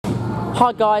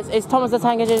Hi guys, it's Thomas the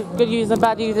Tank, good users and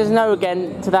bad users know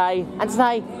again today. And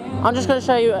today, I'm just going to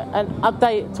show you an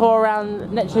update tour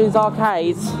around Neptune's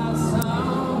arcades.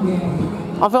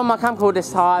 I filmed my camcorder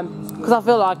this time, because I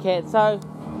feel like it. So,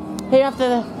 here you have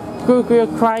the Guru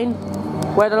crane,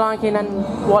 where the Lion King and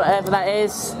whatever that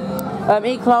is.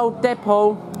 Eclo,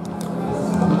 Deadpool,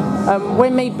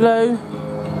 Win Me Blue,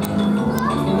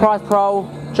 Prize Pro,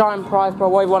 Giant Prize Pro,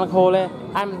 whatever you want to call it,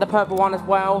 and the purple one as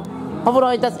well. Although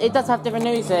it does have different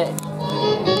music.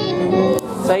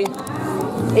 See?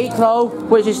 Eclo,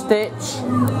 which is Stitch,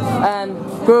 and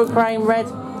Guru Crane Red,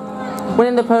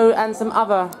 Winnie the Pooh, and some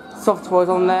other soft toys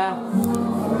on there.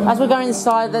 As we go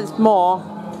inside, there's more.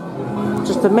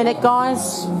 Just a minute,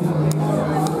 guys.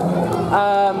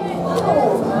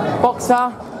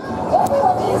 Boxer,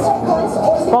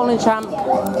 Bowling Champ,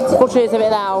 Butcher is a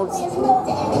bit loud,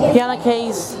 Piano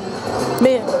Keys,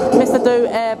 Mr. Do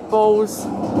Air Balls,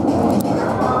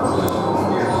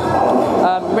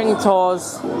 Ring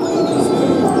Tours,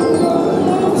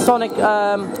 Sonic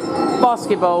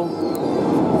Basketball,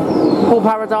 Pool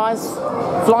Paradise,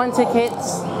 Flying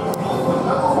Tickets,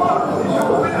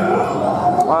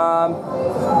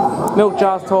 Milk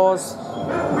Jars Tours,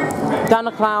 Dan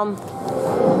the Clown,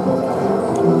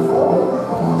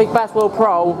 Big Bass World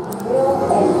Pro,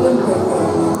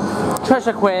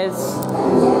 Treasure Quiz,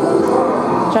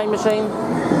 Chain Machine,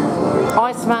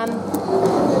 Iceman,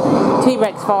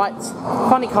 T-Rex Fight,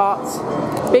 Funny Carts,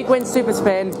 Big Win Super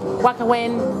Spin,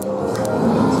 Whack-A-Win,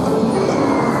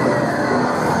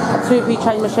 a 2p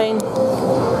Chain Machine,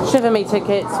 Shiver Me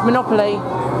Tickets, Monopoly,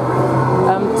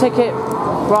 Ticket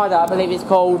Rider I believe it's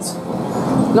called,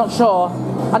 not sure,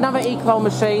 another Eclo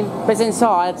machine but it's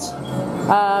inside,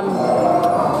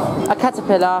 a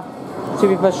Caterpillar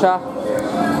 2p pusher,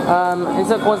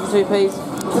 insert coins for 2p's,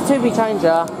 it's a 2p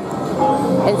changer,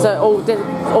 insert all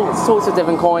sorts of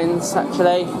different coins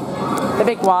actually, the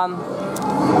big one,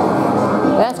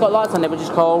 it's got lights on it which is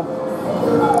cool.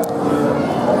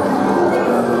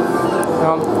 Hang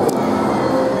on.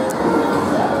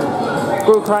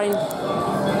 Guru Crane,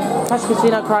 Cash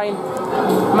Casino Crane,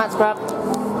 Matt's Grab.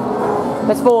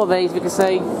 There's 4 of these, we can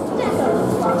see.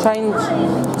 Change,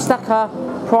 stacker,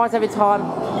 prize every time.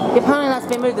 Apparently that's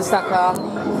been moved, the stacker.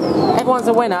 Everyone's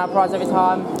a winner, prize every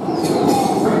time.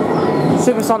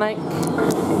 Supersonic.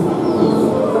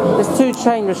 There's 2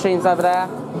 chain machines over there,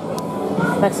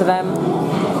 next to them.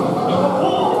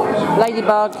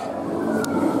 Ladybug.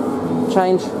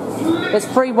 Change. There's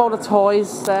 3 World of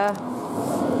Toys there.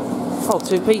 Oh,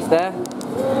 2p's there.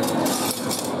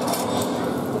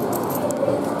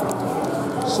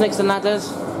 Snakes and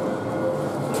Ladders.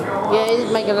 Yeah, it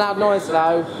is making a loud noise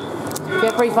though.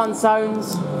 Get 3 Fun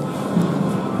Zones.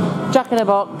 Jack in the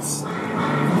Box.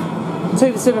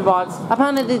 2 Super Bikes.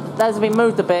 Apparently those have been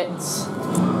moved a bit.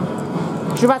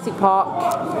 Jurassic Park.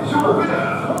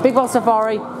 Big Boss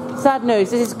Safari. Sad news,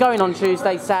 this is going on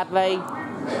Tuesday, sadly.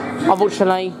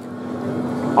 Unfortunately.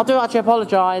 I do actually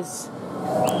apologise.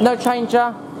 No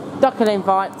Changer. Duck and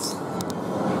Invite.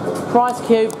 Prize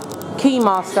Cube.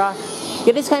 Keymaster.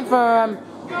 Yeah, this came from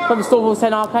the Stormwall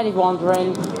 10 Arcade, if you're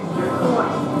wondering.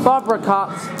 Barbara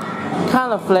Cut,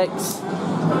 Califlix,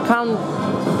 Count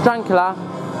Dracula,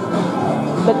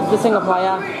 the single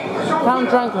player, Count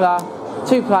Dracula,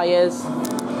 2 players,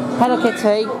 Hello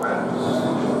Kitty,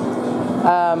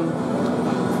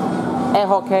 Air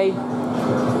Hockey,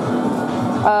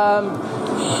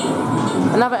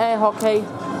 another Air Hockey,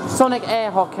 Sonic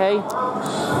Air Hockey.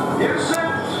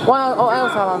 What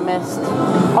else have I missed?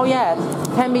 Oh yeah,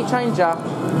 10B Changer.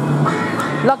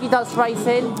 Lucky Ducks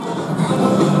Racing.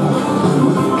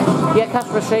 Yeah,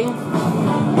 Cash Machine.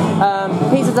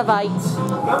 Pieces of 8.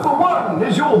 Number 1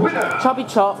 is your winner. Chubby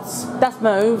Chops. That's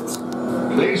moved.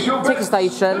 Place your Ticket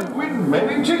Station. and win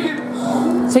many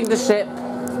tickets. Sink the Ship.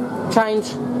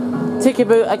 Change. Ticket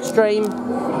Boot Extreme.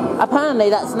 Apparently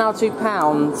that's now £2.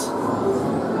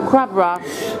 Crab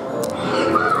Rush.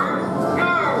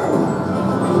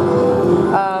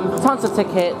 Tons of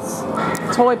tickets,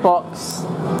 Toy Box.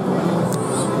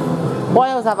 What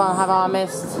else have I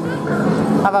missed?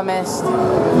 Have I missed?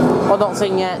 Or not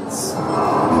seen yet?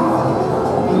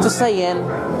 Just saying.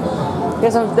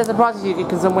 There's some prizes you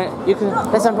can win.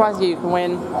 There's some prizes you can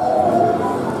win.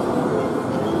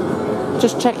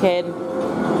 Just check in.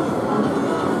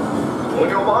 On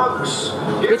your marks.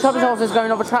 Your Choppers Horse is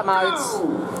going over trap modes.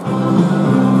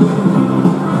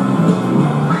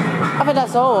 I think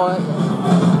that's all.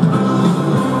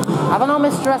 Have I not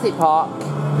missed Jurassic Park?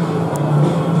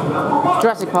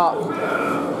 Jurassic Park.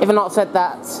 If I've not said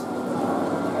that.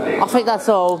 I think that's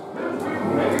all.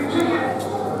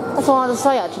 That's all I had to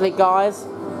say actually, guys.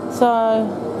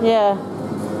 So, yeah.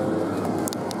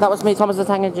 That was me, Thomas the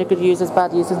Tank Engine. Good users,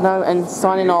 bad users, no, and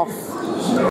signing off.